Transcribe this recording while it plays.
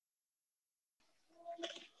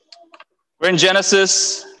We're in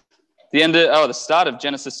Genesis, the start of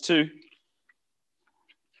Genesis 2,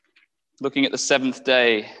 looking at the seventh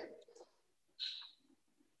day.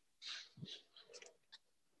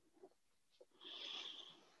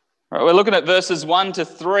 All right, we're looking at verses 1 to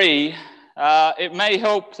 3. It may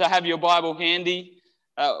help to have your Bible handy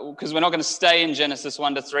because we're not going to stay in Genesis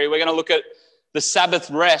 1 to 3. We're going to look at the Sabbath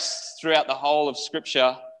rest throughout the whole of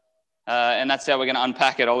Scripture, and that's how we're going to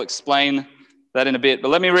unpack it. I'll explain that in a bit. But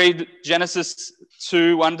let me read Genesis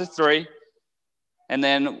 2, 1 to 3, and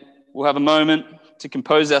then we'll have a moment to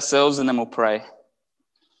compose ourselves, and then we'll pray.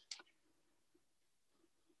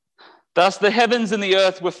 Thus the heavens and the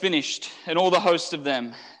earth were finished, and all the host of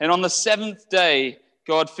them. And on the seventh day,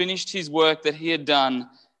 God finished his work that he had done,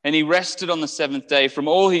 and he rested on the seventh day from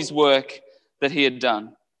all his work that he had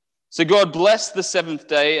done. So God blessed the seventh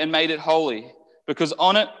day and made it holy, because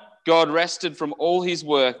on it God rested from all his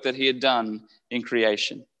work that he had done in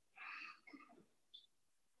creation.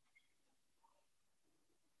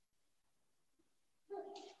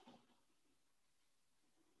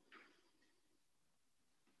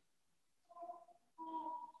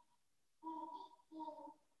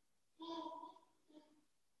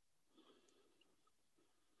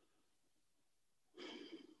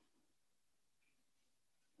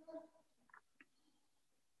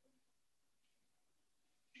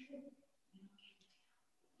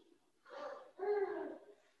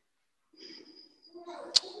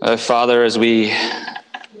 Oh, Father, as we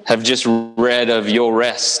have just read of your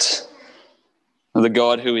rest, the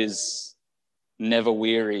God who is never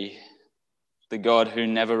weary, the God who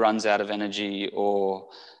never runs out of energy or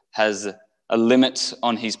has a limit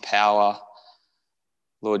on his power,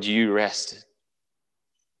 Lord, you rested.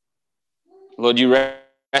 Lord, you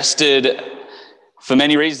rested for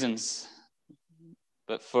many reasons,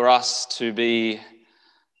 but for us to be,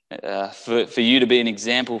 for you to be an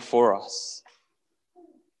example for us.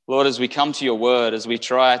 Lord, as we come to your word, as we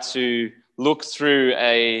try to look through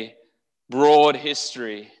a broad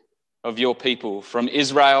history of your people, from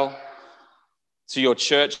Israel to your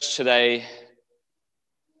church today,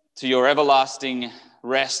 to your everlasting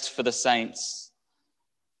rest for the saints,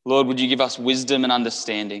 Lord, would you give us wisdom and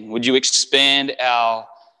understanding? Would you expand our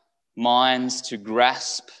minds to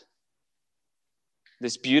grasp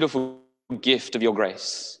this beautiful gift of your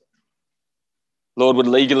grace? Lord, would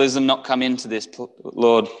legalism not come into this?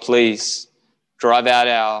 Lord, please drive out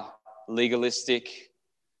our legalistic,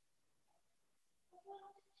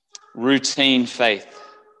 routine faith.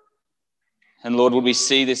 And Lord, would we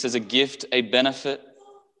see this as a gift, a benefit,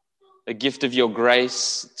 a gift of your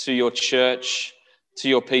grace to your church, to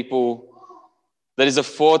your people, that is a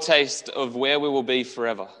foretaste of where we will be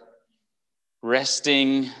forever.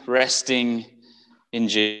 Resting in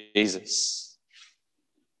Jesus.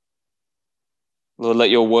 Lord,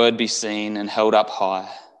 let your word be seen and held up high.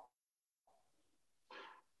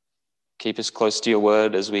 Keep us close to your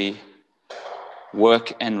word as we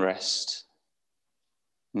work and rest.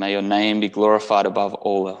 May your name be glorified above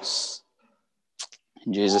all else.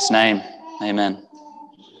 In Jesus' name, amen.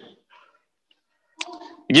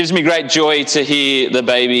 It gives me great joy to hear the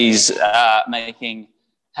babies making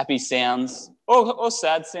happy sounds or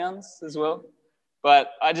sad sounds as well.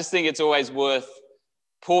 But I just think it's always worth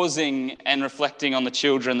pausing and reflecting on the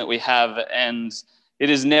children that we have, and it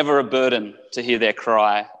is never a burden to hear their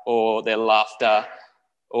cry or their laughter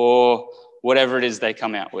or whatever it is they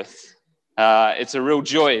come out with. It's a real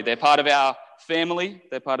joy. They're part of our family.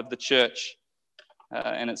 They're part of the church.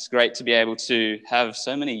 And it's great to be able to have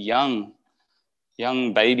so many young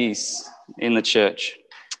babies in the church.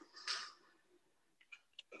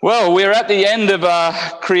 Well, we're at the end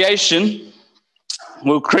of creation.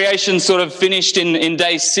 Well, creation sort of finished in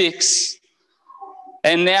day 6.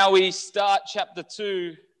 And now we start chapter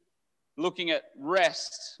 2 looking at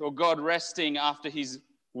rest, or God resting after his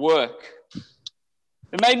work.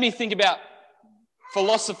 It made me think about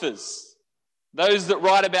philosophers, those that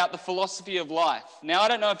write about the philosophy of life. Now, I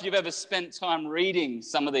don't know if you've ever spent time reading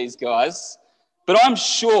some of these guys, but I'm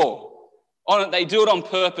sure they do it on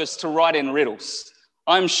purpose to write in riddles.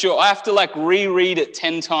 I'm sure I have to reread it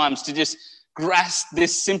 10 times to just grasp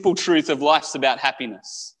this simple truth of life's about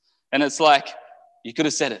happiness. And it's like, you could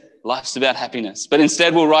have said it, life's about happiness, but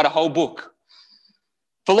instead we'll write a whole book.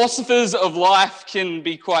 Philosophers of life can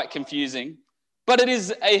be quite confusing, but it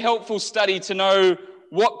is a helpful study to know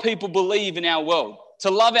what people believe in our world.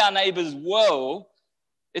 To love our neighbours well,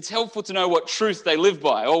 it's helpful to know what truth they live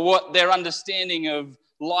by or what their understanding of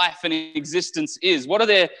life and existence is.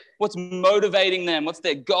 What's motivating them? What's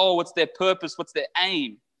their goal? What's their purpose? What's their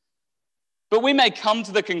aim? But we may come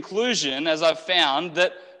to the conclusion, as I've found,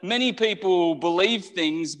 that many people believe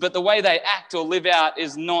things, but the way they act or live out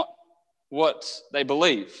is not what they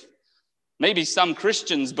believe. Maybe some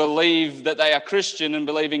Christians believe that they are Christian and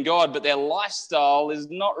believe in God, but their lifestyle is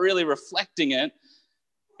not really reflecting it.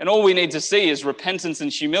 And all we need to see is repentance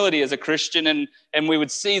and humility as a Christian, and we would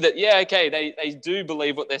see that, yeah, okay, they do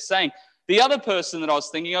believe what they're saying. The other person that I was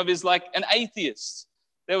thinking of is like an atheist.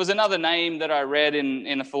 There was another name that I read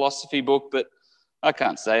in a philosophy book, but I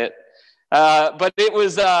can't say it. But it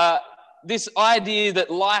was this idea that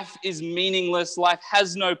life is meaningless, life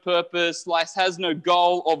has no purpose, life has no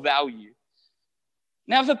goal or value.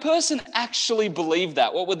 Now, if a person actually believed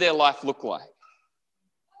that, what would their life look like?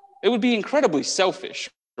 It would be incredibly selfish,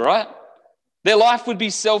 right? Their life would be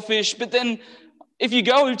selfish, but then if you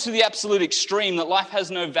go to the absolute extreme that life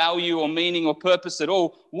has no value or meaning or purpose at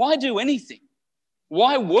all, why do anything?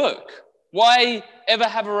 Why work? Why ever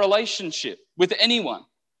have a relationship with anyone?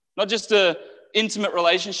 Not just an intimate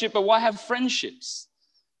relationship, but why have friendships?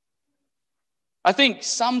 I think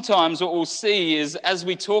sometimes what we'll see is as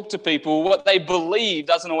we talk to people, what they believe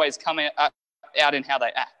doesn't always come out in how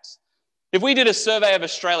they act. If we did a survey of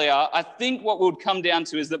Australia, I think what would come down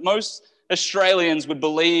to is that most Australians would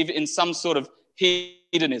believe in some sort of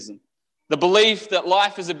hedonism. The belief that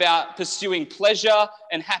life is about pursuing pleasure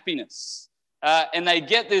and happiness. And they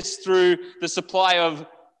get this through the supply of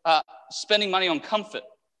spending money on comfort.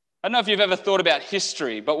 I don't know if you've ever thought about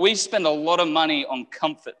history, but we spend a lot of money on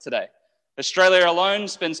comfort today. Australia alone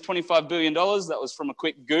spends $25 billion. That was from a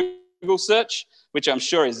quick Google search, which I'm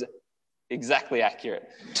sure is exactly accurate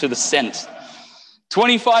to the cent.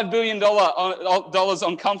 $25 billion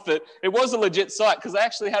on comfort. It was a legit site because they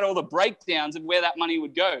actually had all the breakdowns of where that money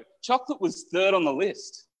would go. Chocolate was third on the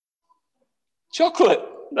list. Chocolate,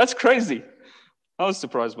 that's crazy. I was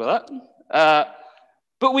surprised by that.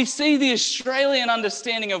 But we see the Australian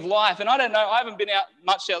understanding of life, and I don't know, I haven't been out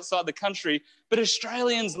much outside the country, but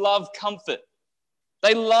Australians love comfort.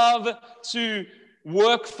 They love to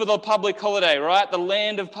work for the public holiday, right? The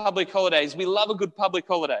land of public holidays. We love a good public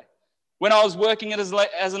holiday. When I was working as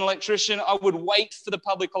an electrician, I would wait for the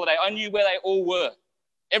public holiday. I knew where they all were,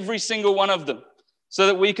 every single one of them, so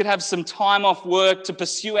that we could have some time off work to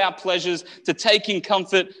pursue our pleasures, to take in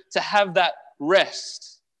comfort, to have that rest.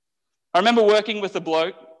 I remember working with a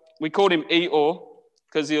bloke. We called him Eeyore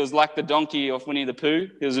because he was like the donkey off Winnie the Pooh.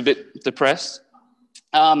 He was a bit depressed.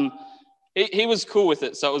 He was cool with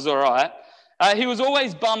it, so it was all right. He was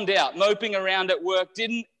always bummed out, moping around at work,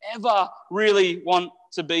 didn't ever really want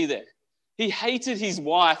to be there. He hated his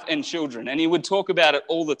wife and children, and he would talk about it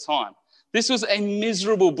all the time. This was a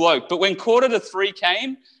miserable bloke, but when 2:45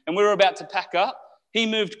 came and we were about to pack up, he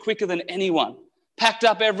moved quicker than anyone. Packed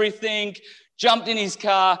up everything, jumped in his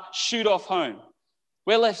car, shoot off home.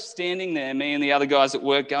 We're left standing there, me and the other guys at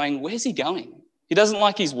work, going, where's he going? He doesn't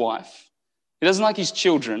like his wife. He doesn't like his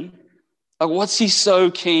children. Like, what's he so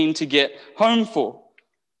keen to get home for?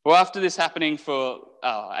 Well, after this happening for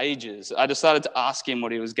ages, I decided to ask him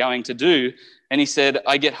what he was going to do. And he said,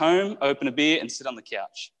 I get home, open a beer, and sit on the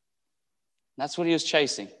couch. And that's what he was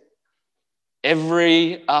chasing.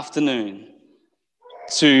 Every afternoon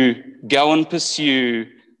to go and pursue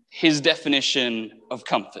his definition of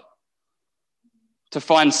comfort. To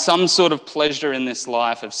find some sort of pleasure in this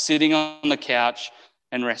life of sitting on the couch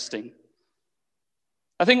and resting.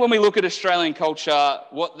 I think when we look at Australian culture,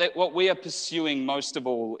 what we are pursuing most of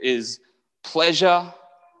all is pleasure,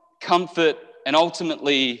 comfort, and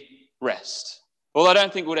ultimately rest. Well, I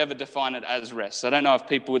don't think we'd ever define it as rest. I don't know if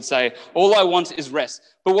people would say, all I want is rest.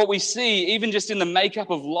 But what we see, even just in the makeup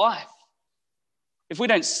of life, if we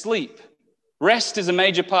don't sleep, rest is a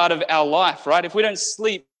major part of our life, right? If we don't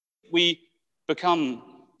sleep, we become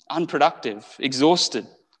unproductive, exhausted.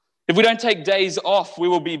 If we don't take days off, we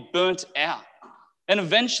will be burnt out. And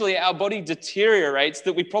eventually our body deteriorates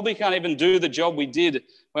that we probably can't even do the job we did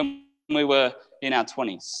when we were in our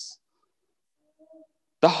 20s.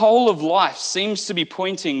 The whole of life seems to be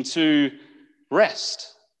pointing to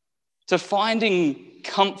rest, to finding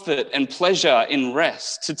comfort and pleasure in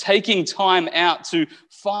rest, to taking time out, to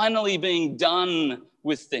finally being done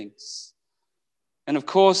with things. And of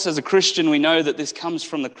course, as a Christian, we know that this comes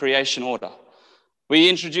from the creation order. We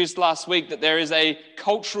introduced last week that there is a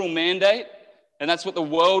cultural mandate, and that's what the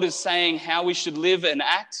world is saying how we should live and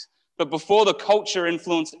act. But before the culture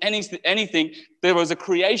influenced anything, there was a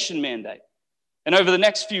creation mandate. And over the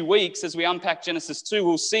next few weeks, as we unpack Genesis 2,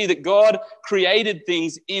 we'll see that God created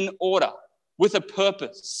things in order with a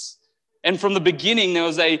purpose. And from the beginning, there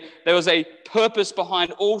was a purpose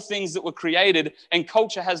behind all things that were created, and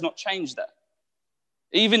culture has not changed that.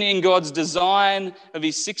 Even in God's design of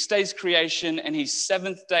his 6 days creation and his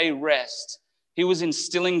 7th day rest, He was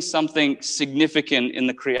instilling something significant in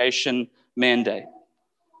the creation mandate.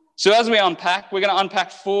 So as we unpack, we're going to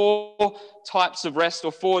unpack 4 types of rest,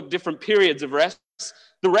 or 4 different periods of rest.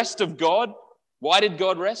 The rest of God. Why did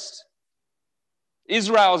God rest?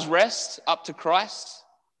 Israel's rest up to Christ.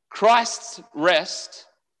 Christ's rest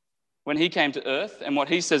when he came to earth and what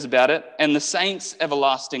he says about it. And the saints'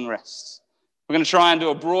 everlasting rest. We're going to try and do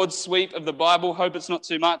a broad sweep of the Bible. Hope it's not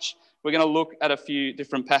too much. We're going to look at a few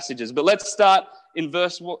different passages. But let's start in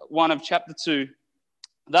verse 1 of chapter 2.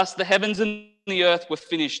 Thus the heavens and the earth were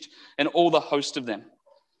finished, and all the host of them.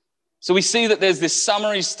 So we see that there's this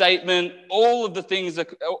summary statement. All of the things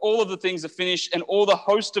are finished, and all the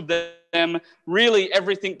host of them, really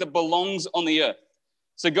everything that belongs on the earth.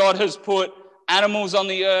 So God has put animals on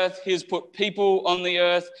the earth. He has put people on the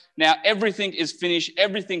earth. Now everything is finished.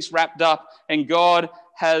 Everything's wrapped up, and God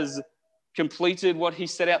has completed what he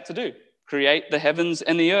set out to do: create the heavens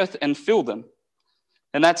and the earth and fill them.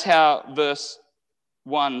 And that's how verse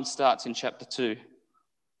 1 starts in chapter 2.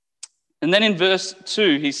 And then in verse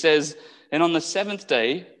 2, he says, and on the 7th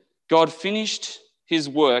day, God finished his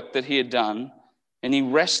work that he had done, and he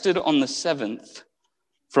rested on the 7th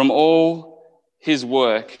from all his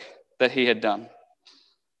work that he had done.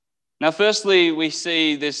 Now, firstly, we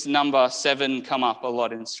see this number 7 come up a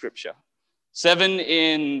lot in Scripture. 7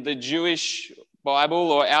 in the Jewish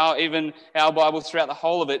Bible, or even our Bible throughout the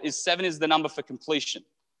whole of it, 7 is the number for completion.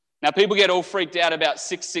 Now, people get all freaked out about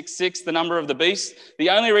 666, the number of the beast.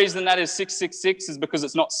 The only reason that is 666 is because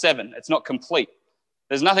it's not 7. It's not complete.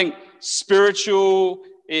 There's nothing spiritual,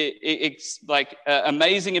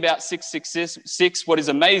 amazing about 666. What is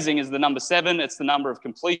amazing is the number 7. It's the number of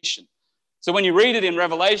completion. So when you read it in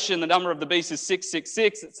Revelation, the number of the beast is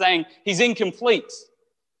 666. It's saying he's incomplete.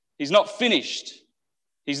 He's not finished.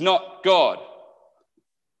 He's not God.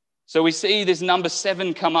 So we see this number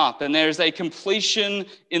 7 come up, and there is a completion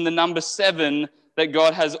in the number 7 that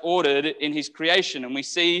God has ordered in his creation. And we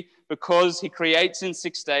see, because he creates in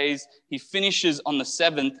 6 days, he finishes on the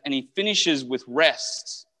 7th, and he finishes with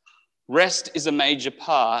rest. Rest is a major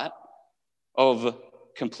part of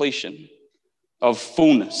completion, of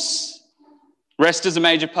fullness. Rest is a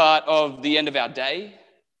major part of the end of our day.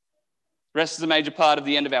 Rest is a major part of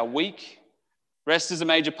the end of our week. Rest is a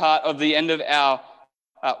major part of the end of our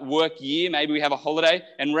work year. Maybe we have a holiday.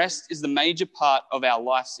 And rest is the major part of our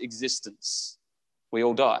life's existence. We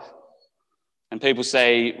all die. And people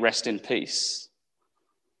say, rest in peace.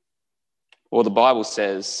 Or the Bible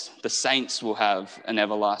says the saints will have an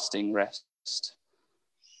everlasting rest.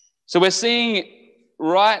 So we're seeing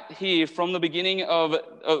right here from the beginning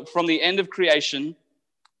from the end of creation,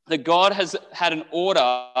 that God has had an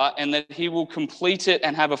order, and that he will complete it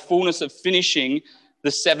and have a fullness of finishing the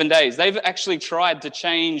 7 days. They've actually tried to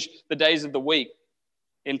change the days of the week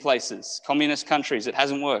in places, communist countries. It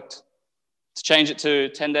hasn't worked. To change it to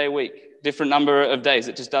 10-day week, different number of days.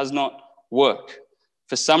 It just does not work.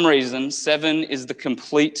 For some reason, 7 is the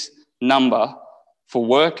complete number for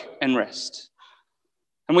work and rest.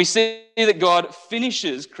 And we see that God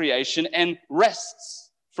finishes creation and rests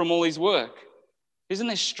from all his work. Isn't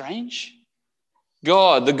this strange?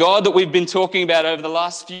 God, the God that we've been talking about over the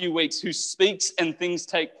last few weeks, who speaks and things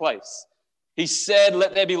take place. He said,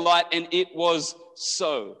 let there be light, and it was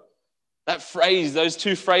so. That phrase, those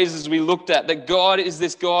 2 phrases we looked at, that God is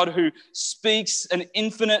this God who speaks an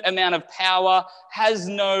infinite amount of power, has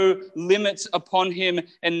no limits upon him,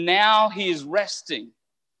 and now he is resting.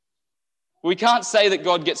 We can't say that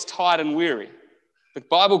God gets tired and weary. The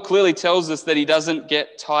Bible clearly tells us that he doesn't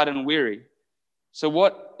get tired and weary. So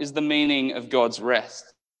what is the meaning of God's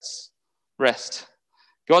rest?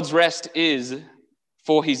 God's rest is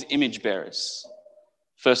for his image bearers,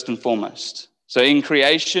 first and foremost. So in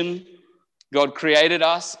creation, God created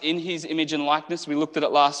us in his image and likeness. We looked at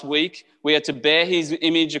it last week. We are to bear his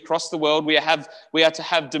image across the world. We are to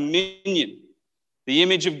have dominion. The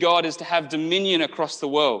image of God is to have dominion across the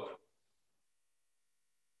world.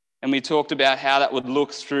 And we talked about how that would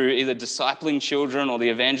look through either discipling children or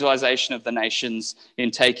the evangelization of the nations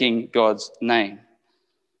in taking God's name.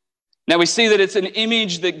 Now we see that it's an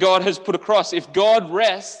image that God has put across. If God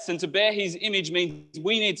rests, and to bear his image means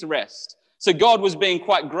we need to rest. So God was being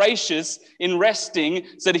quite gracious in resting,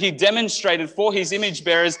 so that he demonstrated for his image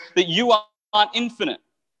bearers that you aren't infinite.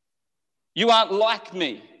 You aren't like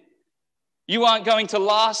me. You aren't going to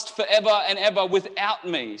last forever and ever without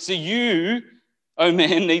me. So you, oh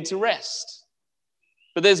man, need to rest.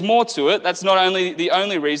 But there's more to it. That's not only the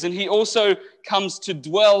only reason. He also comes to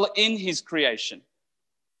dwell in his creation.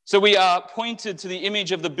 So we are pointed to the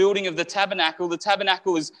image of the building of the tabernacle. The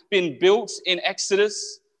tabernacle has been built in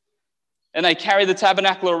Exodus. And they carry the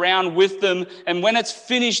tabernacle around with them. And when it's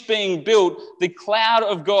finished being built, the cloud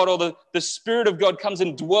of God or the Spirit of God comes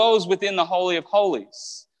and dwells within the Holy of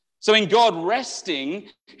Holies. So in God resting,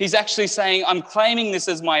 he's actually saying, I'm claiming this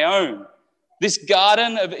as my own. This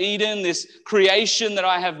Garden of Eden, this creation that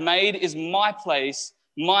I have made is my place,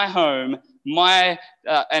 my home,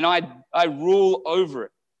 and I rule over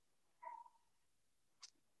it.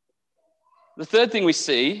 The third thing we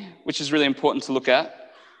see, which is really important to look at,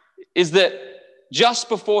 is that just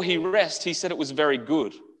before he rests, he said it was very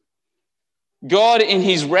good. God in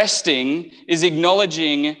his resting is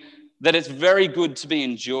acknowledging that it's very good to be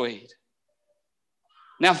enjoyed.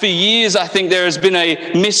 Now, for years, I think there has been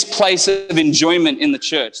a misplace of enjoyment in the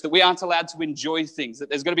church, that we aren't allowed to enjoy things, that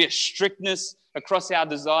there's got to be a strictness across our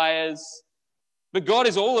desires. But God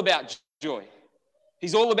is all about joy.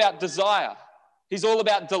 He's all about desire. He's all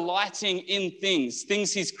about delighting in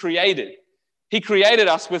things he's created. He created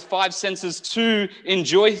us with 5 senses to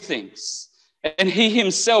enjoy things. And he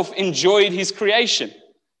himself enjoyed his creation.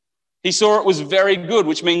 He saw it was very good,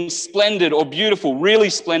 which means splendid or beautiful, really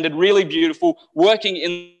beautiful, working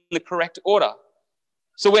in the correct order.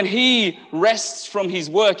 So when he rests from his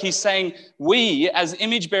work, he's saying we, as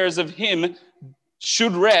image bearers of him,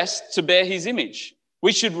 should rest to bear his image.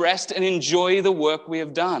 We should rest and enjoy the work we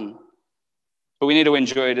have done. But we need to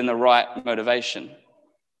enjoy it in the right motivation.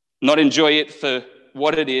 Not enjoy it for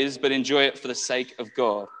what it is, but enjoy it for the sake of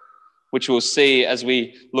God, which we'll see as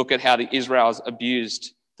we look at how the Israelites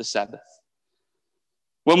abused the Sabbath.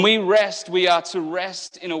 When we rest, we are to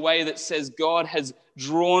rest in a way that says God has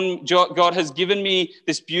given me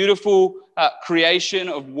this beautiful creation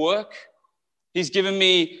of work. He's given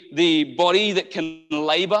me the body that can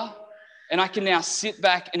labor, and I can now sit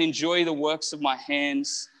back and enjoy the works of my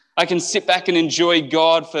hands. I can sit back and enjoy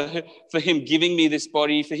God for him giving me this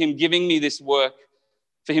body, for him giving me this work,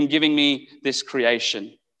 for him giving me this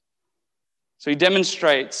creation. So he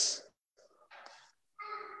demonstrates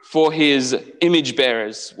for his image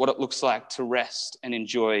bearers what it looks like to rest and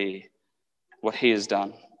enjoy what he has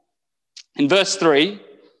done. In verse 3,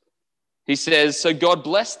 he says, so God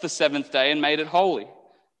blessed the seventh day and made it holy,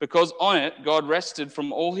 because on it God rested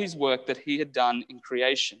from all his work that he had done in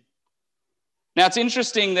creation. Now, it's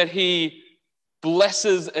interesting that he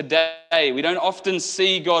blesses a day. We don't often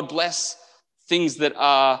see God bless things that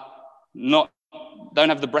don't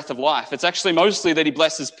have the breath of life. It's actually mostly that he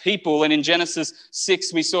blesses people. And in Genesis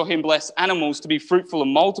 6, we saw him bless animals to be fruitful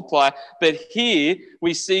and multiply. But here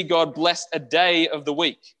we see God bless a day of the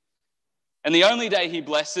week. And the only day he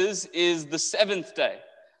blesses is the seventh day.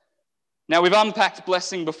 Now, we've unpacked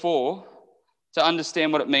blessing before to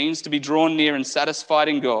understand what it means to be drawn near and satisfied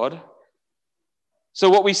in God. So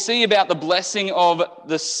what we see about the blessing of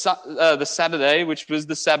the Saturday, which was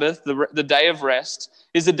the Sabbath, the day of rest,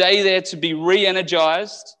 is a day there to be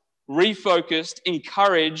re-energized, refocused,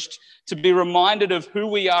 encouraged, to be reminded of who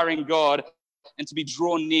we are in God and to be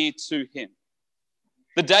drawn near to him.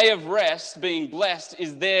 The day of rest, being blessed,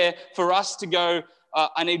 is there for us to go,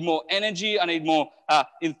 I need more energy, I need more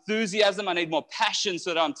enthusiasm, I need more passion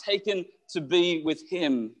so that I'm taken to be with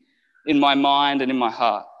him in my mind and in my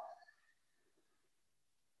heart.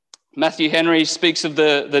 Matthew Henry speaks of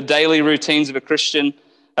the daily routines of a Christian,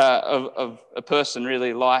 of a person,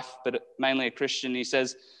 really, life, but mainly a Christian. He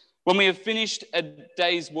says, when we have finished a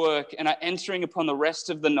day's work and are entering upon the rest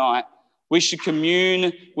of the night, we should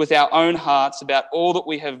commune with our own hearts about all that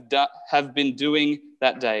we have been doing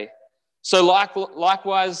that day. So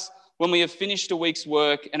likewise, when we have finished a week's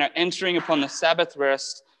work and are entering upon the Sabbath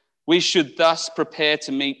rest, we should thus prepare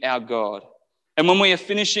to meet our God. And when we are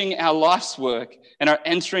finishing our life's work and are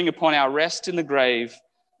entering upon our rest in the grave,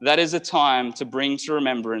 that is a time to bring to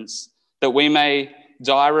remembrance that we may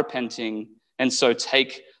die repenting and so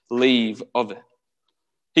take leave of it.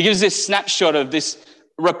 He gives this snapshot of this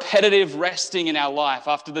repetitive resting in our life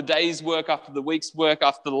after the day's work, after the week's work,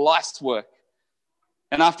 after the life's work.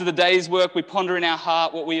 And after the day's work, we ponder in our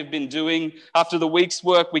heart what we have been doing. After the week's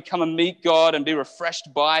work, we come and meet God and be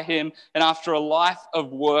refreshed by him. And after a life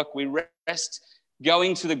of work, we rest,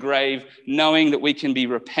 going to the grave, knowing that we can be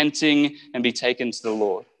repenting and be taken to the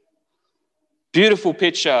Lord. Beautiful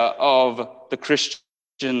picture of the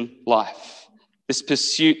Christian life, this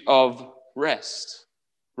pursuit of rest,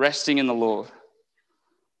 resting in the Lord.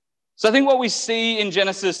 So I think what we see in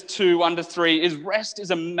Genesis 2, 1-3 is rest is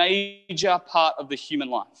a major part of the human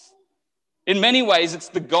life. In many ways, it's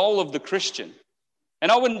the goal of the Christian.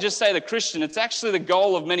 And I wouldn't just say the Christian, it's actually the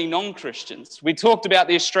goal of many non-Christians. We talked about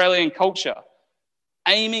the Australian culture,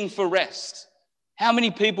 aiming for rest. How many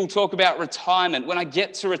people talk about retirement, when I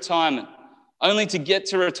get to retirement, only to get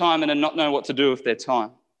to retirement and not know what to do with their time?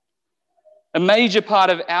 A major part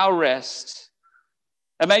of our rest,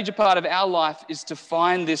 a major part of our life is to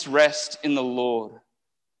find this rest in the Lord.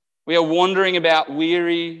 We are wandering about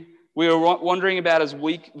weary, we are wandering about as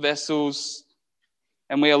weak vessels,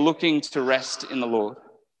 and we are looking to rest in the Lord.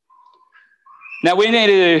 Now, we need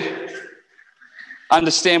to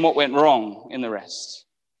understand what went wrong in the rest.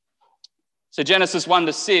 So Genesis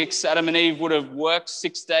 1-6, Adam and Eve would have worked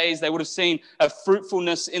 6 days. They would have seen a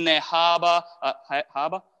fruitfulness in their harbor.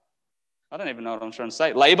 I don't even know what I'm trying to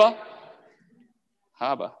say. Labor?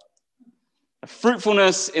 Harbour. A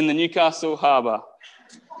fruitfulness in the Newcastle harbour.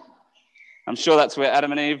 I'm sure that's where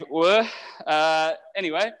Adam and Eve were.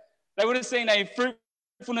 Anyway, they would have seen a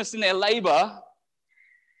fruitfulness in their labour,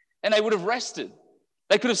 and they would have rested.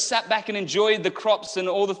 They could have sat back and enjoyed the crops and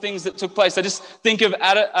all the things that took place. I just think of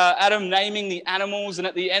Adam naming the animals, and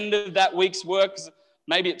at the end of that week's work,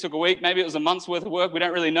 maybe it took a week, maybe it was a month's worth of work, we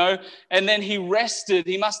don't really know. And then he rested.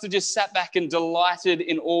 He must have just sat back and delighted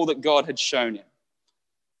in all that God had shown him.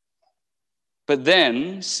 But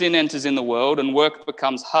then sin enters in the world and work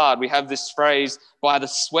becomes hard. We have this phrase, by the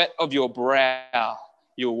sweat of your brow,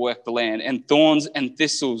 you'll work the land, and thorns and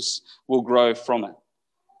thistles will grow from it.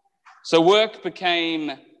 So work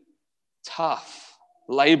became tough,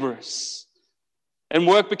 laborious. And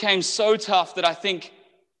work became so tough that I think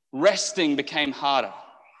resting became harder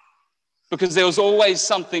because there was always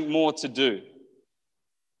something more to do.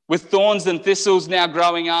 With thorns and thistles now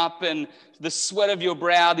growing up and the sweat of your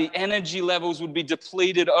brow, the energy levels would be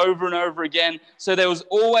depleted over and over again. So there was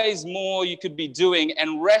always more you could be doing,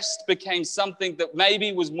 and rest became something that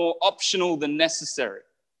maybe was more optional than necessary.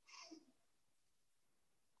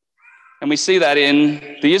 And we see that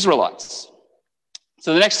in the Israelites.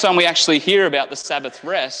 So the next time we actually hear about the Sabbath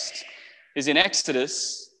rest is in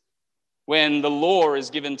Exodus, when the law is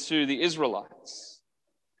given to the Israelites.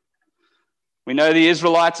 We know the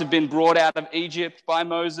Israelites have been brought out of Egypt by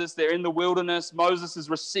Moses. They're in the wilderness. Moses is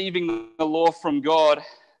receiving the law from God.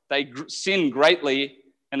 They sin greatly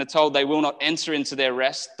and are told they will not enter into their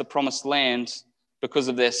rest, the promised land, because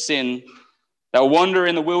of their sin. They'll wander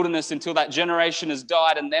in the wilderness until that generation has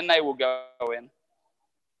died, and then they will go in.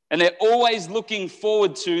 And they're always looking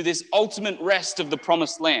forward to this ultimate rest of the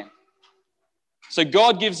promised land. So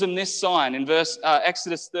God gives them this sign in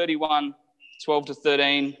Exodus 31,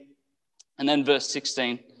 12-13, and then verse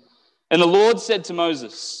 16. And the Lord said to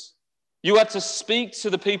Moses, you are to speak to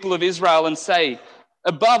the people of Israel and say,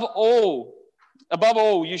 above all,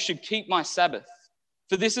 you should keep my Sabbath.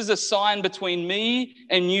 For this is a sign between me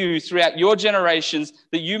and you throughout your generations,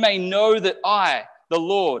 that you may know that I, the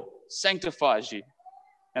Lord, sanctifies you.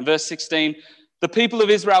 And verse 16, the people of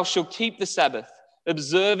Israel shall keep the Sabbath,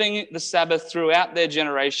 observing the Sabbath throughout their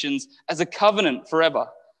generations as a covenant forever.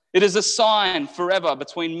 It is a sign forever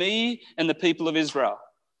between me and the people of Israel.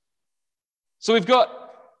 So we've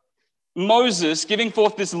got Moses giving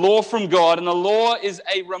forth this law from God, and the law is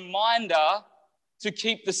a reminder to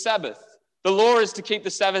keep the Sabbath. The law is to keep the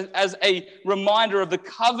Sabbath as a reminder of the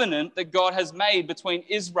covenant that God has made between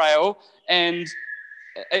Israel and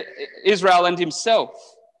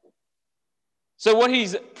himself. So what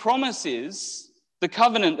his promise is, the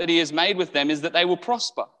covenant that he has made with them, is that they will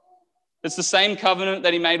prosper. It's the same covenant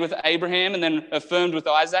that he made with Abraham and then affirmed with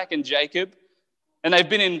Isaac and Jacob. And they've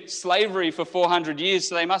been in slavery for 400 years,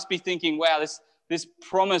 so they must be thinking, wow, this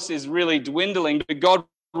promise is really dwindling. But God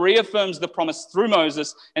reaffirms the promise through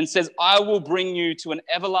Moses and says, I will bring you to an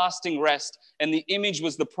everlasting rest. And the image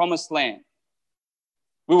was the promised land.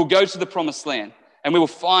 We will go to the promised land and we will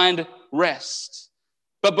find rest.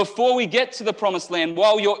 But before we get to the promised land,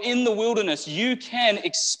 while you're in the wilderness, you can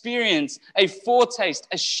experience a foretaste,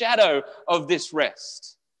 a shadow of this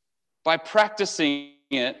rest by practicing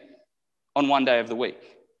it on one day of the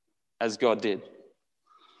week, as God did.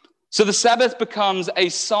 So the Sabbath becomes a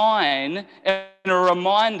sign and a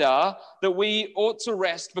reminder that we ought to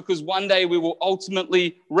rest, because one day we will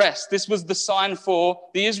ultimately rest. This was the sign for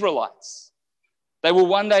the Israelites. They will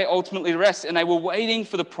one day ultimately rest, and they were waiting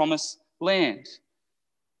for the promised land.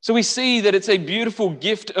 So we see that it's a beautiful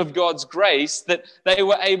gift of God's grace that they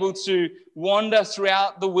were able to wander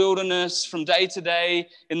throughout the wilderness from day to day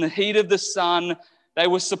in the heat of the sun. They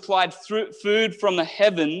were supplied food from the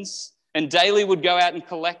heavens and daily would go out and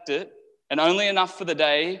collect it, and only enough for the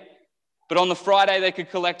day. But on the Friday, they could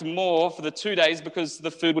collect more for the 2 days because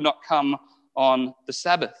the food would not come on the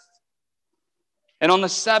Sabbath. And on the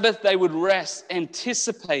Sabbath, they would rest,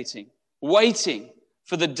 anticipating, waiting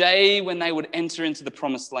for the day when they would enter into the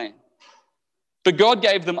promised land. But God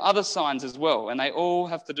gave them other signs as well, and they all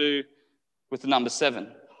have to do with the number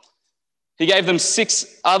 7. He gave them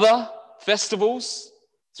 6 other festivals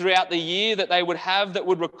throughout the year that they would have that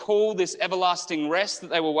would recall this everlasting rest that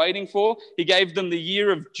they were waiting for. He gave them the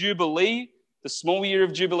year of Jubilee, the small year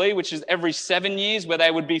of Jubilee, which is every 7 years, where they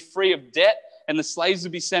would be free of debt and the slaves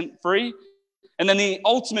would be set free. And then the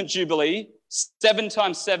ultimate Jubilee, 7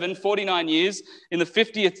 times 7, 49 years. In the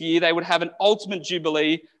 50th year, they would have an ultimate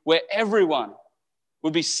Jubilee where everyone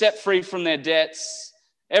would be set free from their debts.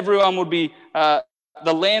 Everyone would be,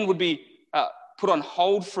 the land would be put on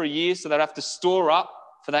hold for a year, so they'd have to store up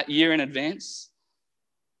for that year in advance.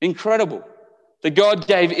 Incredible that God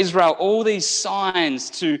gave Israel all these signs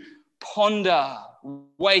to ponder,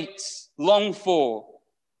 wait, long for,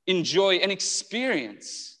 enjoy, and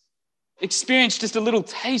experience. Experience just a little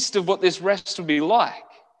taste of what this rest would be like.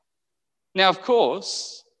 Now, of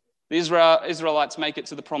course, the Israelites make it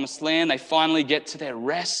to the promised land. They finally get to their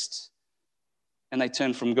rest, and they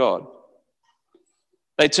turn from God.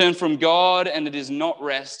 They turn from God, and it is not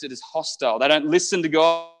rest, it is hostile. They don't listen to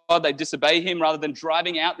God, they disobey him. Rather than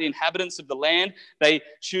driving out the inhabitants of the land, they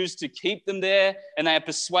choose to keep them there, and they are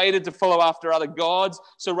persuaded to follow after other gods.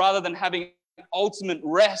 So rather than having ultimate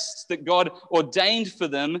rest that God ordained for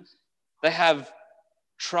them, they have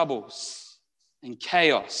troubles and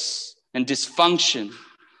chaos and dysfunction.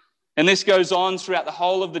 And this goes on throughout the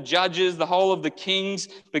whole of the judges, the whole of the kings,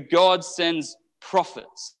 but God sends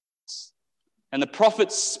prophets. And the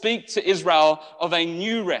prophets speak to Israel of a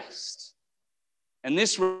new rest. And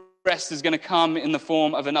this rest is going to come in the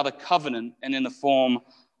form of another covenant and in the form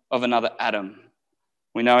of another Adam.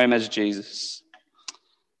 We know him as Jesus.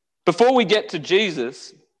 Before we get to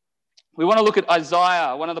Jesus, we want to look at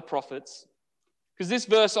Isaiah, one of the prophets, because this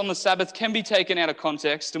verse on the Sabbath can be taken out of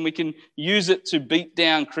context and we can use it to beat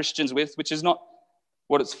down Christians with, which is not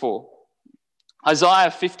what it's for. Isaiah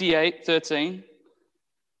 58:13.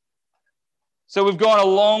 So we've gone a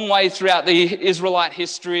long way throughout the Israelite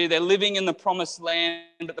history. They're living in the promised land,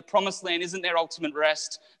 but the promised land isn't their ultimate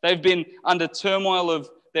rest. They've been under turmoil of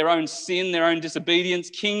their own sin, their own disobedience.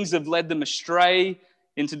 Kings have led them astray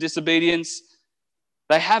into disobedience.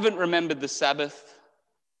 They haven't remembered the Sabbath.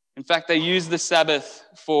 In fact, they use the Sabbath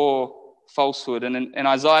for falsehood. And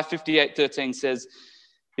Isaiah 58:13 says,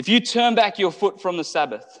 if you turn back your foot from the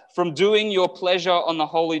Sabbath, from doing your pleasure on the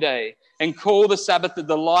holy day, and call the Sabbath a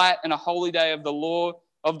delight and a holy day of the Lord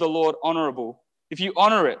honorable. If you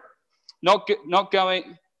honor it, not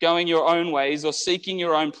going your own ways or seeking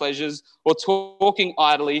your own pleasures or talking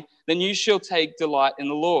idly, then you shall take delight in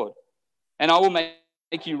the Lord. And I will make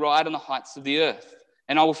you ride on the heights of the earth.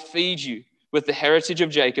 And I will feed you with the heritage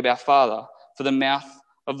of Jacob our father, for the mouth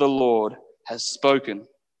of the Lord has spoken.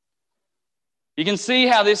 You can see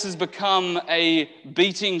how this has become a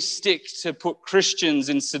beating stick to put Christians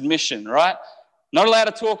in submission, right? Not allowed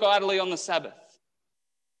to talk idly on the Sabbath.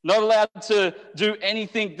 Not allowed to do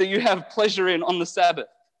anything that you have pleasure in on the Sabbath.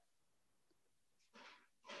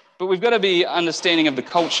 But we've got to be understanding of the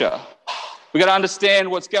culture. We've got to understand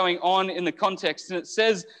what's going on in the context. And it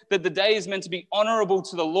says that the day is meant to be honorable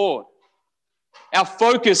to the Lord. Our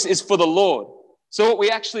focus is for the Lord. So what we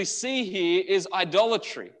actually see here is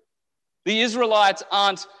idolatry. The Israelites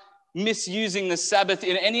aren't misusing the Sabbath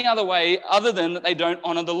in any other way other than that they don't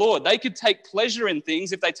honor the Lord. They could take pleasure in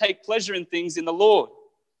things if they take pleasure in things in the Lord.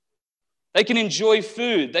 They can enjoy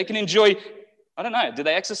food. They can enjoy, I don't know, do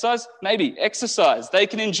they exercise? Maybe, exercise. They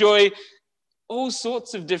can enjoy all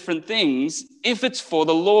sorts of different things if it's for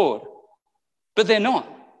the Lord. But they're not.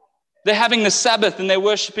 They're having the Sabbath and they're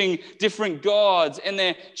worshiping different gods and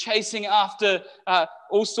they're chasing after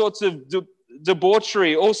all sorts of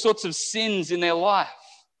debauchery, all sorts of sins in their life.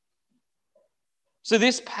 So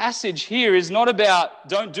this passage here is not about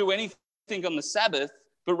don't do anything on the Sabbath,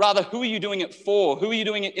 but rather who are you doing it for? Who are you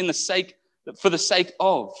doing it for the sake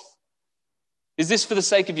of? Is this for the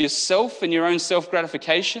sake of yourself and your own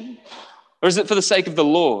self-gratification? Or is it for the sake of the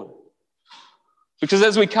Lord? Because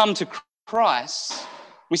as we come to Christ,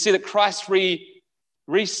 we see that Christ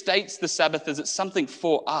restates the Sabbath as it's something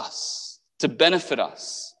for us, to benefit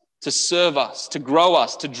us, to serve us, to grow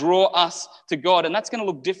us, to draw us to God. And that's going to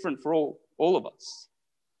look different for all of us.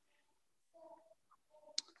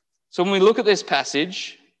 So when we look at this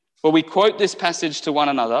passage, or we quote this passage to one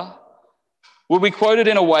another, will we quote it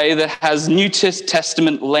in a way that has New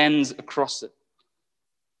Testament lens across it?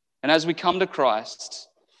 And as we come to Christ,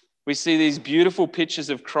 we see these beautiful pictures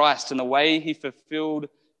of Christ and the way he fulfilled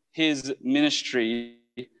his ministry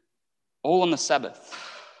all on the Sabbath.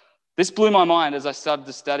 This blew my mind as I started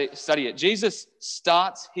to study it. Jesus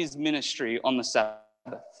starts his ministry on the Sabbath.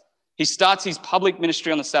 He starts his public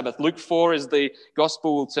ministry on the Sabbath. Luke 4 is the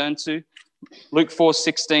gospel we'll turn to. Luke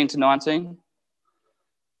 4:16 to 19.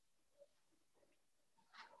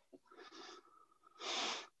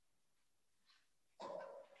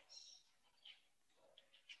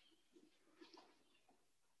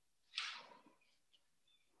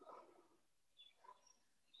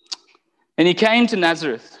 And he came to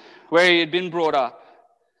Nazareth, where he had been brought up.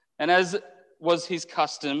 And as was his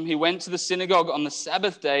custom, he went to the synagogue on the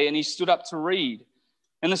Sabbath day, and he stood up to read.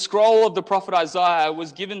 And the scroll of the prophet Isaiah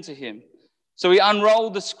was given to him. So he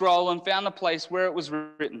unrolled the scroll and found the place where it was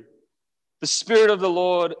written, "The Spirit of the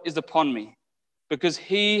Lord is upon me, because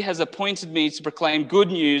he has appointed me to proclaim good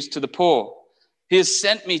news to the poor. He has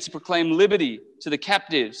sent me to proclaim liberty to the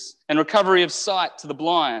captives and recovery of sight to the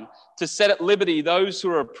blind, to set at liberty those who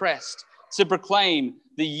are oppressed, to proclaim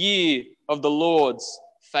the year of the Lord's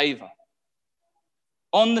favor."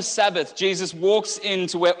 On the Sabbath, Jesus walks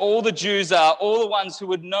into where all the Jews are, all the ones who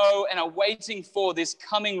would know and are waiting for this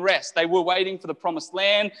coming rest. They were waiting for the promised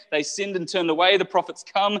land. They sinned and turned away. The prophets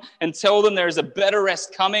come and tell them there is a better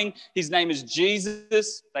rest coming. His name is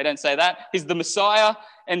Jesus. They don't say that. He's the Messiah.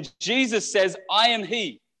 And Jesus says, "I am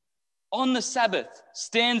he." On the Sabbath,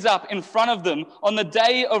 stands up in front of them on the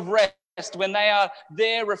day of rest, when they are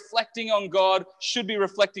there reflecting on God, should be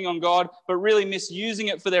reflecting on God, but really misusing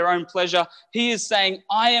it for their own pleasure. He is saying,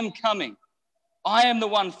 "I am coming. I am the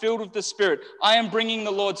one filled with the Spirit. I am bringing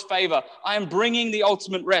the Lord's favor. I am bringing the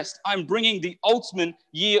ultimate rest. I'm bringing the ultimate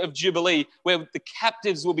year of Jubilee, where the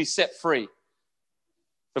captives will be set free."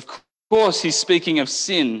 Of course, he's speaking of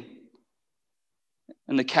sin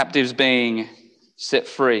and the captives being set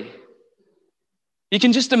free. You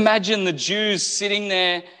can just imagine the Jews sitting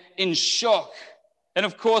there in shock. And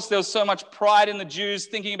of course, there was so much pride in the Jews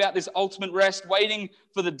thinking about this ultimate rest, waiting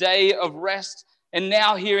for the day of rest, and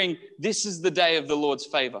now hearing this is the day of the Lord's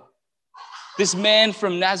favor. This man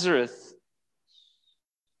from Nazareth,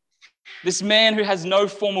 this man who has no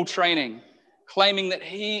formal training, claiming that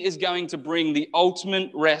he is going to bring the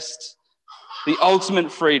ultimate rest, the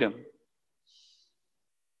ultimate freedom.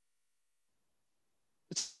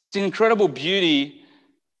 It's an incredible beauty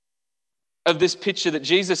of this picture that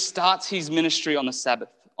Jesus starts his ministry on the Sabbath,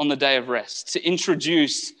 on the day of rest, to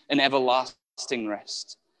introduce an everlasting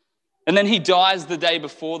rest. And then he dies the day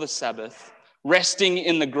before the Sabbath, resting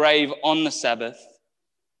in the grave on the Sabbath,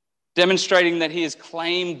 demonstrating that he has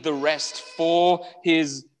claimed the rest for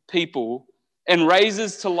his people, and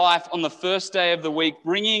raises to life on the first day of the week,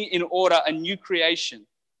 bringing in order a new creation.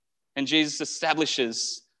 And Jesus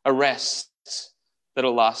establishes a rest that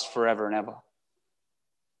will last forever and ever.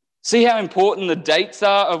 See how important the dates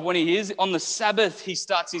are of when he is? On the Sabbath, he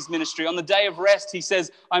starts his ministry. On the day of rest, he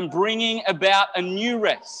says, "I'm bringing about a new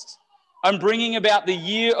rest. I'm bringing about the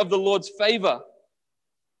year of the Lord's favor."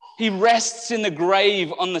 He rests in the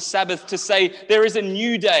grave on the Sabbath to say there is a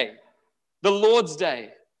new day, the Lord's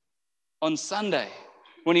day, on Sunday,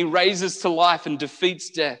 when he raises to life and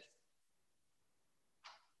defeats death.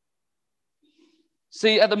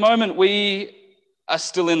 See, at the moment, we are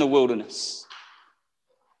still in the wilderness,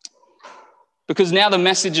 because now the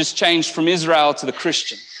message has changed from Israel to the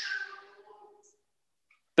Christian.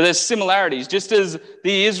 But there's similarities. Just as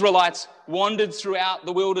the Israelites wandered throughout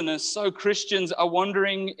the wilderness, so Christians are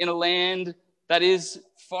wandering in a land that is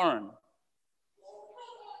foreign.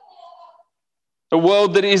 A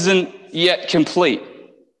world that isn't yet complete.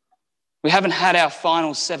 We haven't had our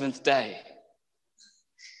final seventh day,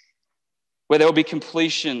 where there will be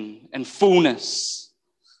completion and fullness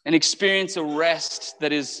and experience a rest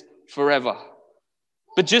that is forever.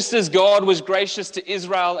 But just as God was gracious to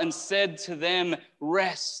Israel and said to them,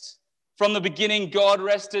 "Rest." From the beginning, God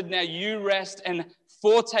rested. Now you rest and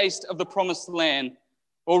foretaste of the promised land,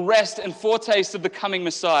 or rest and foretaste of the coming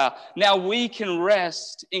Messiah. Now we can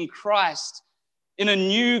rest in Christ in a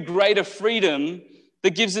new, greater freedom that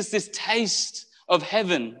gives us this taste of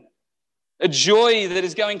heaven, a joy that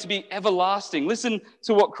is going to be everlasting. Listen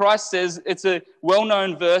to what Christ says. It's a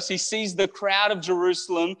well-known verse. He sees the crowd of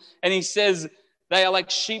Jerusalem and he says, they are like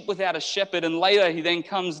sheep without a shepherd. And later he then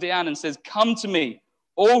comes down and says, "Come to me,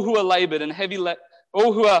 all who are labored and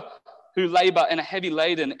who labor and are heavy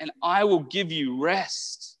laden, and I will give you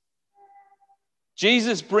rest."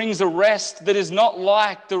 Jesus brings a rest that is not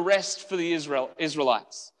like the rest for the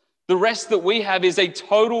Israelites. The rest that we have is a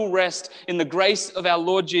total rest in the grace of our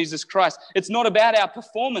Lord Jesus Christ. It's not about our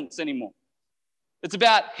performance anymore. It's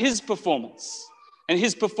about his performance. And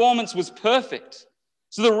his performance was perfect.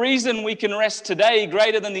 So the reason we can rest today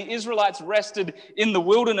greater than the Israelites rested in the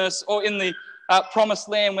wilderness or in the promised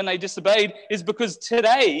land when they disobeyed is because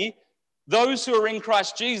today, those who are in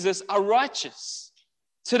Christ Jesus are righteous.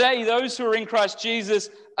 Today, those who are in Christ Jesus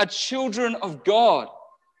are children of God.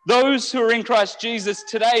 Those who are in Christ Jesus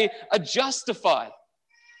today are justified.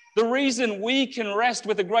 The reason we can rest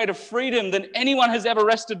with a greater freedom than anyone has ever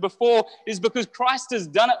rested before is because Christ has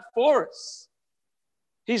done it for us.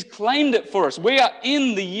 He's claimed it for us. We are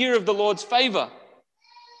in the year of the Lord's favor.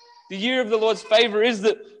 The year of the Lord's favor is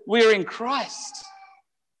that we are in Christ.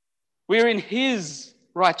 We are in his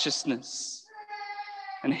righteousness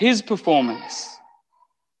and his performance.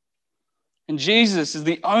 And Jesus is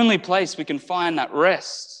the only place we can find that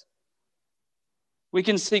rest. We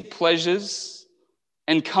can seek pleasures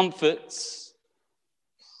and comforts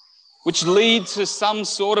which lead to some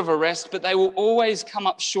sort of a rest, but they will always come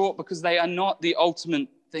up short because they are not the ultimate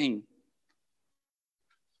thing.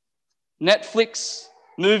 Netflix,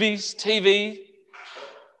 movies, TV,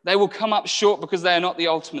 they will come up short because they are not the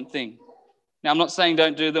ultimate thing. Now, I'm not saying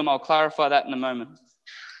don't do them. I'll clarify that in a moment.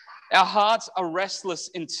 Our hearts are restless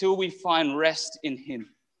until we find rest in him.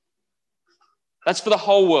 That's for the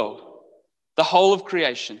whole world, the whole of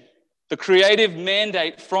creation. The creative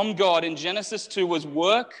mandate from God in Genesis 2 was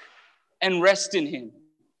work and rest in him.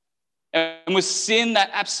 And with sin,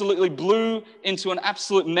 that absolutely blew into an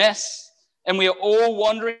absolute mess. And we are all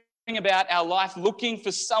wandering about our life looking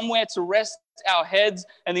for somewhere to rest our heads,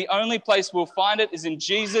 and the only place we'll find it is in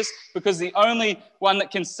Jesus, because the only one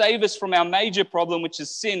that can save us from our major problem, which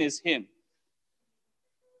is sin, is him.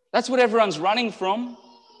 That's what everyone's running from,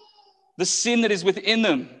 the sin that is within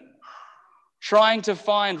them, trying to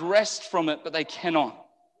find rest from it, but they cannot.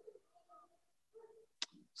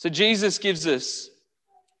 So Jesus gives us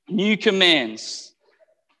new commands,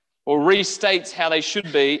 or restates how they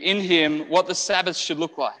should be in him, what the Sabbath should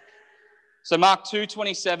look like. So Mark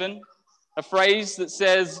 2:27, a phrase that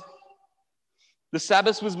says, the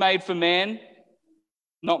Sabbath was made for man,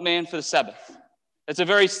 not man for the Sabbath. It's a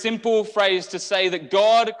very simple phrase to say that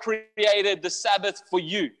God created the Sabbath for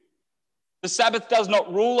you. The Sabbath does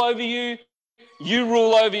not rule over you, you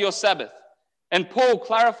rule over your Sabbath. And Paul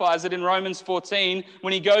clarifies it in Romans 14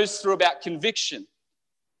 when he goes through about conviction.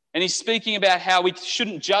 And he's speaking about how we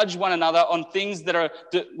shouldn't judge one another on things that are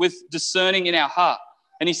with discerning in our heart.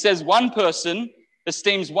 And he says one person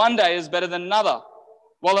esteems one day as better than another,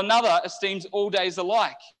 while another esteems all days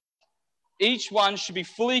alike. Each one should be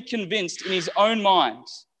fully convinced in his own mind.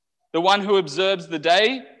 The one who observes the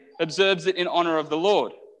day observes it in honor of the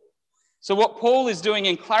Lord. So what Paul is doing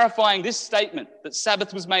in clarifying this statement that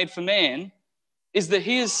Sabbath was made for man is that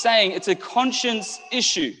he is saying it's a conscience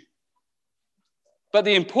issue. But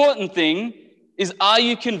the important thing is, are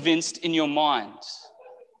you convinced in your mind?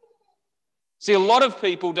 See, a lot of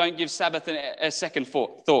people don't give Sabbath a second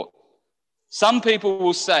thought. Some people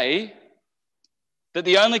will say that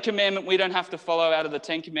the only commandment we don't have to follow out of the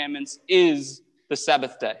 10 Commandments is the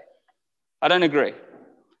Sabbath day. I don't agree.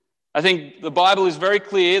 I think the Bible is very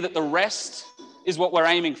clear that the rest is what we're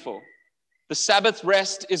aiming for. The Sabbath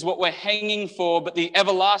rest is what we're hanging for, but the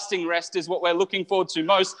everlasting rest is what we're looking forward to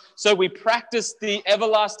most. So we practice the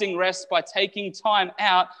everlasting rest by taking time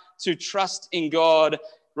out to trust in God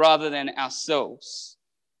rather than ourselves.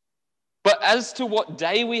 But as to what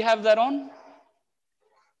day we have that on,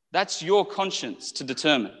 that's your conscience to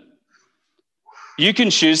determine. You can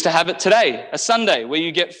choose to have it today, a Sunday, where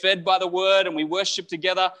you get fed by the word and we worship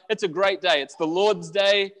together. It's a great day. It's the Lord's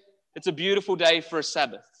day. It's a beautiful day for a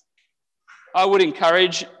Sabbath. I would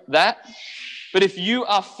encourage that. But if you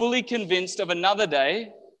are fully convinced of another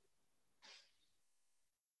day,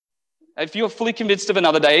 if you're fully convinced of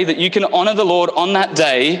another day that you can honor the Lord on that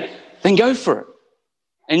day, then go for it.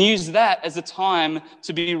 And use that as a time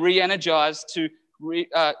to be re-energized,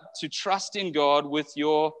 to trust in God with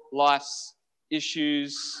your life's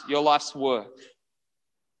issues, your life's work.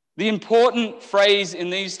 The important phrase in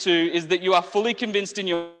these two is that you are fully convinced in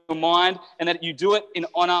your mind and that you do it in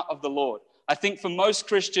honor of the Lord. I think for most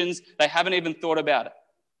Christians, they haven't even thought about it.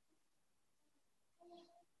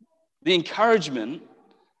 The encouragement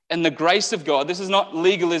and the grace of God, this is not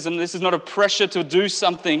legalism, this is not a pressure to do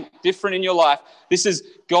something different in your life. This is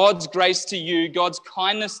God's grace to you, God's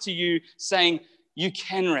kindness to you, saying you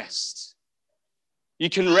can rest. You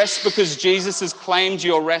can rest because Jesus has claimed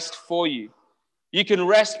your rest for you. You can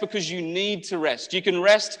rest because you need to rest. You can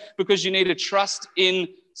rest because you need to trust in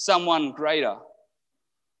someone greater.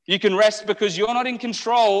 You can rest because you're not in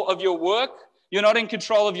control of your work. You're not in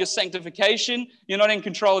control of your sanctification. You're not in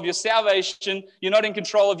control of your salvation. You're not in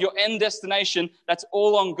control of your end destination. That's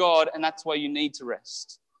all on God, and that's why you need to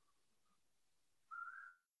rest.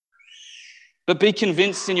 But be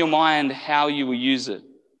convinced in your mind how you will use it.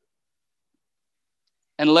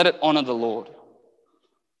 And let it honor the Lord.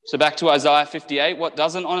 So back to Isaiah 58, what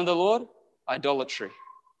doesn't honor the Lord? Idolatry.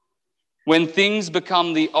 When things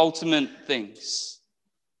become the ultimate things.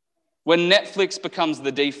 When Netflix becomes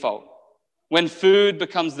the default. When food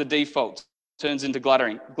becomes the default, turns into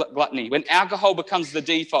gluttony. When alcohol becomes the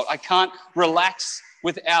default, I can't relax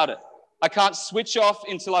without it. I can't switch off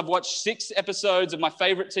until I've watched 6 episodes of my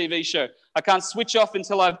favorite TV show. I can't switch off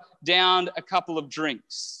until I've downed a couple of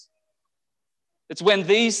drinks. It's when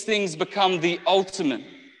these things become the ultimate.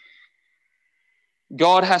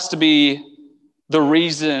 God has to be the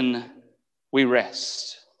reason we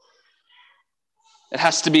rest. It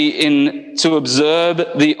has to be to observe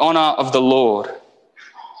the honor of the Lord.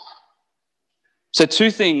 So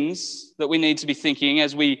 2 things that we need to be thinking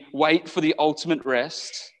as we wait for the ultimate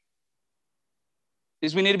rest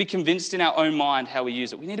is we need to be convinced in our own mind how we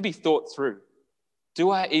use it. We need to be thought through. Do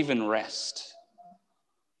I even rest?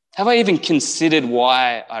 Have I even considered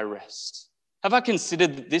why I rest? Have I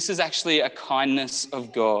considered that this is actually a kindness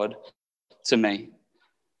of God to me?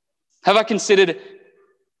 Have I considered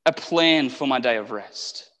a plan for my day of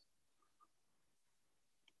rest?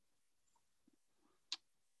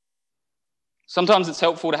 Sometimes it's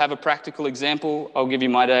helpful to have a practical example. I'll give you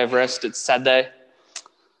my day of rest. It's Saturday.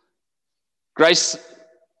 Grace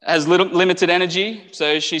has limited energy,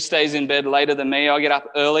 so she stays in bed later than me. I get up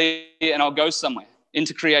early and I'll go somewhere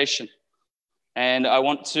into creation. And I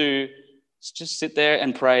want to just sit there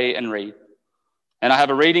and pray and read. And I have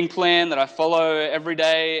a reading plan that I follow every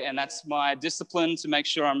day, and that's my discipline to make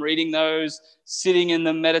sure I'm reading those, sitting in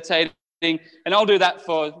them, meditating. And I'll do that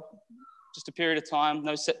for just a period of time,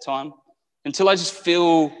 no set time, until I just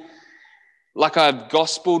feel like I've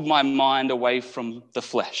gospeled my mind away from the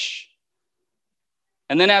flesh.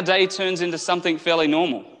 And then our day turns into something fairly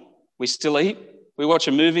normal. We still eat, we watch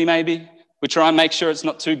a movie maybe, we try and make sure it's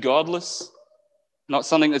not too godless, not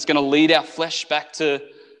something that's going to lead our flesh back to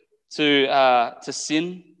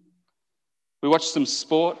sin. We watch some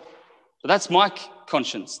sport, but that's my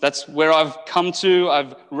conscience. That's where I've come to.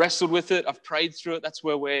 I've wrestled with it. I've prayed through it. That's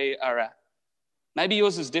where we are at. Maybe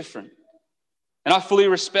yours is different. And I fully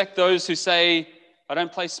respect those who say, I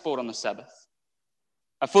don't play sport on the Sabbath.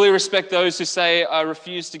 I fully respect those who say, I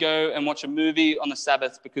refuse to go and watch a movie on the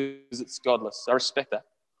Sabbath because it's godless. I respect that.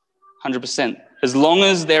 100%. As long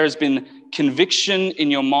as there has been conviction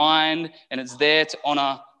in your mind and it's there to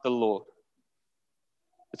honor the Lord.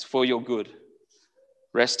 It's for your good.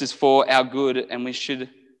 Rest is for our good, and we should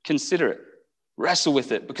consider it. Wrestle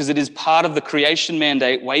with it, because it is part of the creation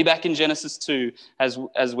mandate way back in Genesis 2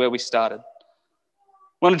 as where we started.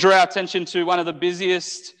 I want to draw our attention to one of the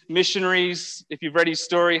busiest missionaries. If you've read his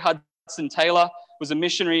story, Hudson Taylor was a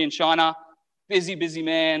missionary in China. Busy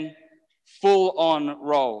man, full on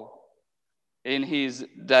role in his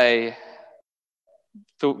day.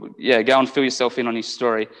 Go and fill yourself in on his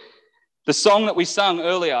story. The song that we sung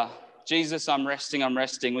earlier, Jesus, I'm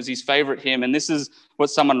resting, was his favorite hymn. And this is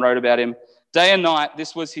what someone wrote about him. Day and night,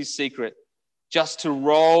 this was his secret, just to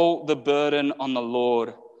roll the burden on the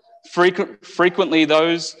Lord. Frequently,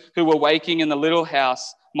 those who were waking in the little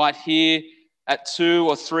house might hear at 2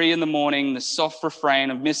 or 3 in the morning the soft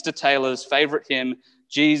refrain of Mr. Taylor's favorite hymn,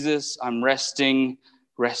 Jesus, I'm resting.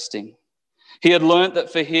 He had learnt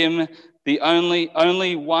that for him, the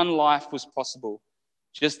only one life was possible,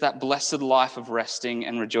 just that blessed life of resting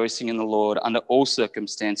and rejoicing in the Lord under all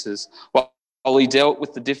circumstances, while he dealt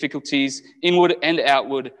with the difficulties, inward and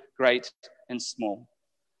outward, great and small.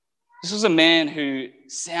 This was a man who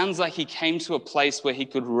sounds like he came to a place where he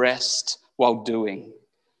could rest while doing. And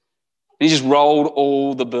he just rolled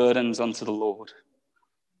all the burdens onto the Lord.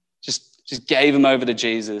 Just gave them over to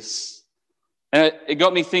Jesus. And it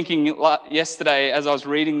got me thinking yesterday as I was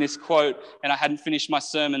reading this quote, and I hadn't finished my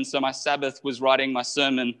sermon, so my Sabbath was writing my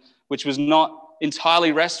sermon, which was not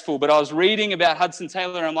entirely restful, but I was reading about Hudson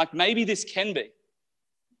Taylor, and I'm like, maybe this can be.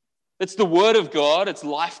 It's the word of God. It's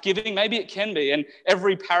life-giving. Maybe it can be. And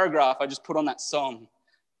every paragraph, I just put on that song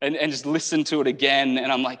and just listen to it again.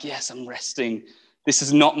 And I'm like, yes, I'm resting. This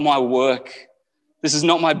is not my work. This is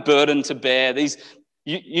not my burden to bear.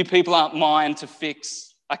 You people aren't mine to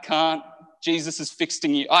fix. I can't. Jesus is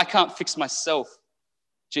fixing you. I can't fix myself.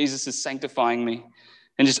 Jesus is sanctifying me.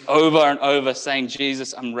 And just over and over saying,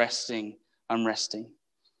 Jesus, I'm resting.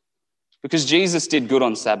 Because Jesus did good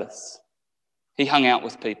on Sabbaths. He hung out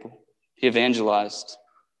with people. He evangelized.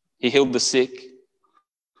 He healed the sick.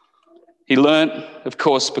 He learned, of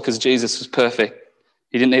course, because Jesus was perfect.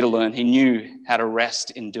 He didn't need to learn. He knew how to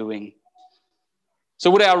rest in doing.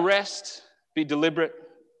 So would our rest be deliberate?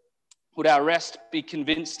 Would our rest be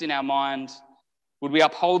convinced in our mind? Would we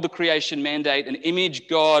uphold the creation mandate and image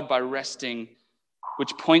God by resting,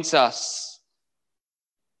 which points us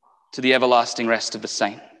to the everlasting rest of the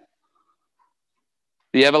saint?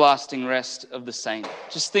 The everlasting rest of the saint.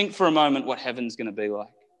 Just think for a moment what heaven's going to be like,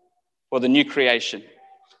 or the new creation.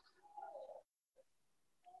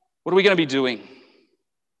 What are we going to be doing?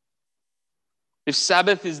 If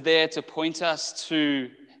Sabbath is there to point us to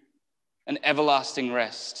an everlasting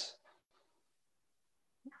rest.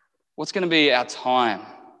 What's going to be our time?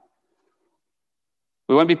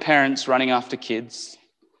 We won't be parents running after kids.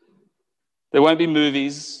 There won't be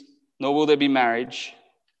movies, nor will there be marriage.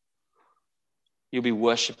 You'll be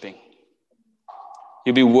worshiping.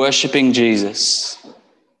 You'll be worshiping Jesus.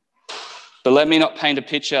 But let me not paint a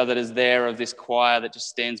picture that is there of this choir that just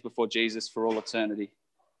stands before Jesus for all eternity.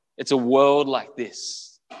 It's a world like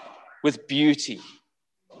this, with beauty.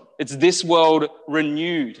 It's this world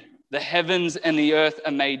renewed. The heavens and the earth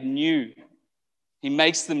are made new. He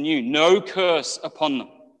makes them new. No curse upon them.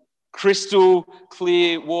 Crystal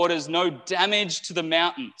clear waters, no damage to the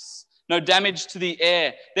mountains, no damage to the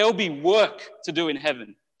air. There will be work to do in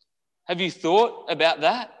heaven. Have you thought about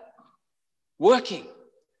that? Working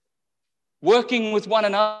with one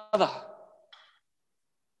another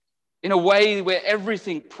in a way where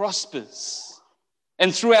everything prospers.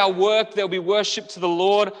 And through our work, there'll be worship to the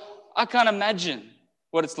Lord. I can't imagine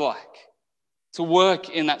what it's like to work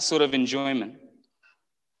in that sort of enjoyment.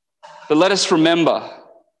 But let us remember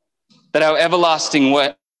that our everlasting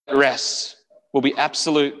rest will be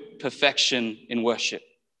absolute perfection in worship,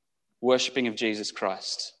 worshiping of Jesus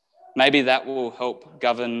Christ. Maybe that will help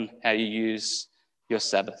govern how you use your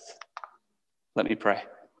Sabbath. Let me pray.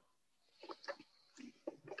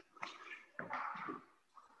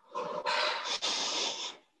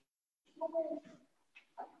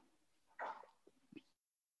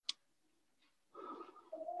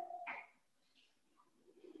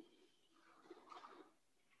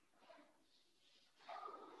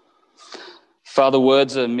 Father,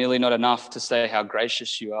 words are merely not enough to say how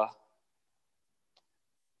gracious you are.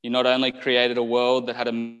 You not only created a world that had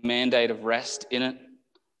a mandate of rest in it,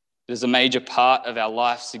 it is a major part of our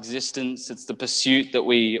life's existence. It's the pursuit that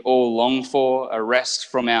we all long for, a rest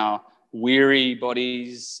from our weary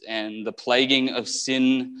bodies and the plaguing of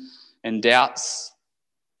sin and doubts.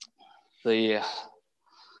 And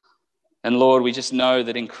Lord, we just know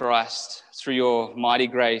that in Christ, through your mighty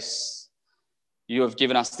grace, you have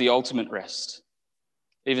given us the ultimate rest.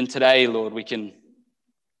 Even today, Lord, we can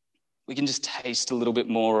just taste a little bit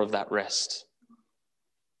more of that rest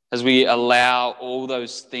as we allow all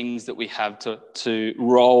those things that we have to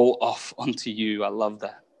roll off onto you. I love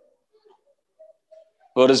that.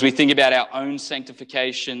 Lord, as we think about our own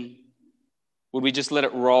sanctification, would we just let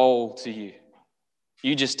it roll to you?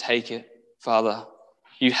 You just take it, Father.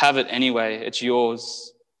 You have it anyway. It's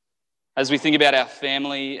yours. As we think about our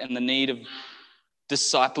family and the need of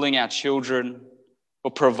discipling our children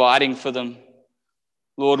or providing for them,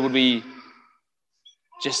 Lord, would we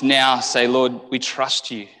just now say, Lord, we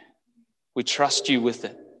trust you. We trust you with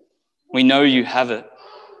it. We know you have it.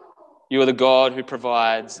 You are the God who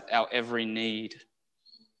provides our every need.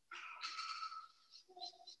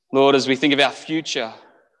 Lord, as we think of our future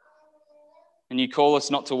and you call us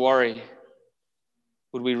not to worry,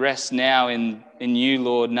 would we rest now in you,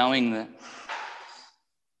 Lord, knowing that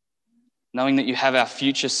you have our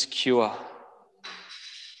future secure.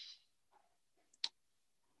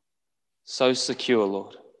 So secure,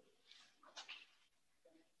 Lord.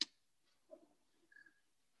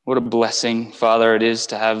 What a blessing, Father, it is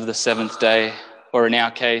to have the seventh day, or in our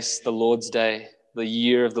case, the Lord's Day, the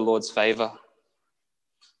year of the Lord's favor.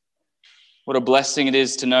 What a blessing it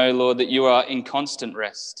is to know, Lord, that you are in constant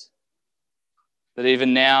rest. That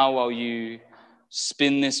even now, while you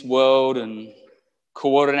spin this world and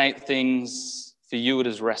coordinate things, for you it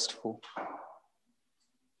is restful.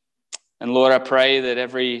 And Lord, I pray that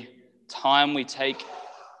every time we take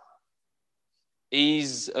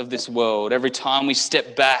ease of this world, every time we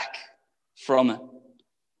step back from it,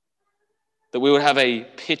 that we would have a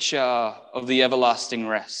picture of the everlasting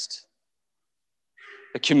rest,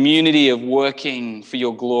 a community of working for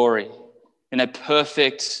your glory in a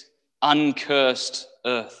perfect, uncursed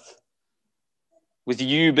earth, with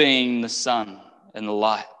you being the sun and the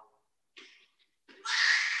light.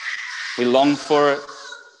 We long for it.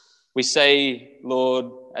 We say,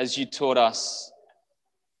 Lord, as you taught us,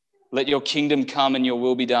 let your kingdom come and your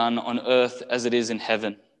will be done on earth as it is in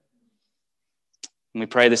heaven. And we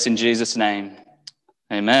pray this in Jesus' name.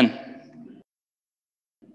 Amen.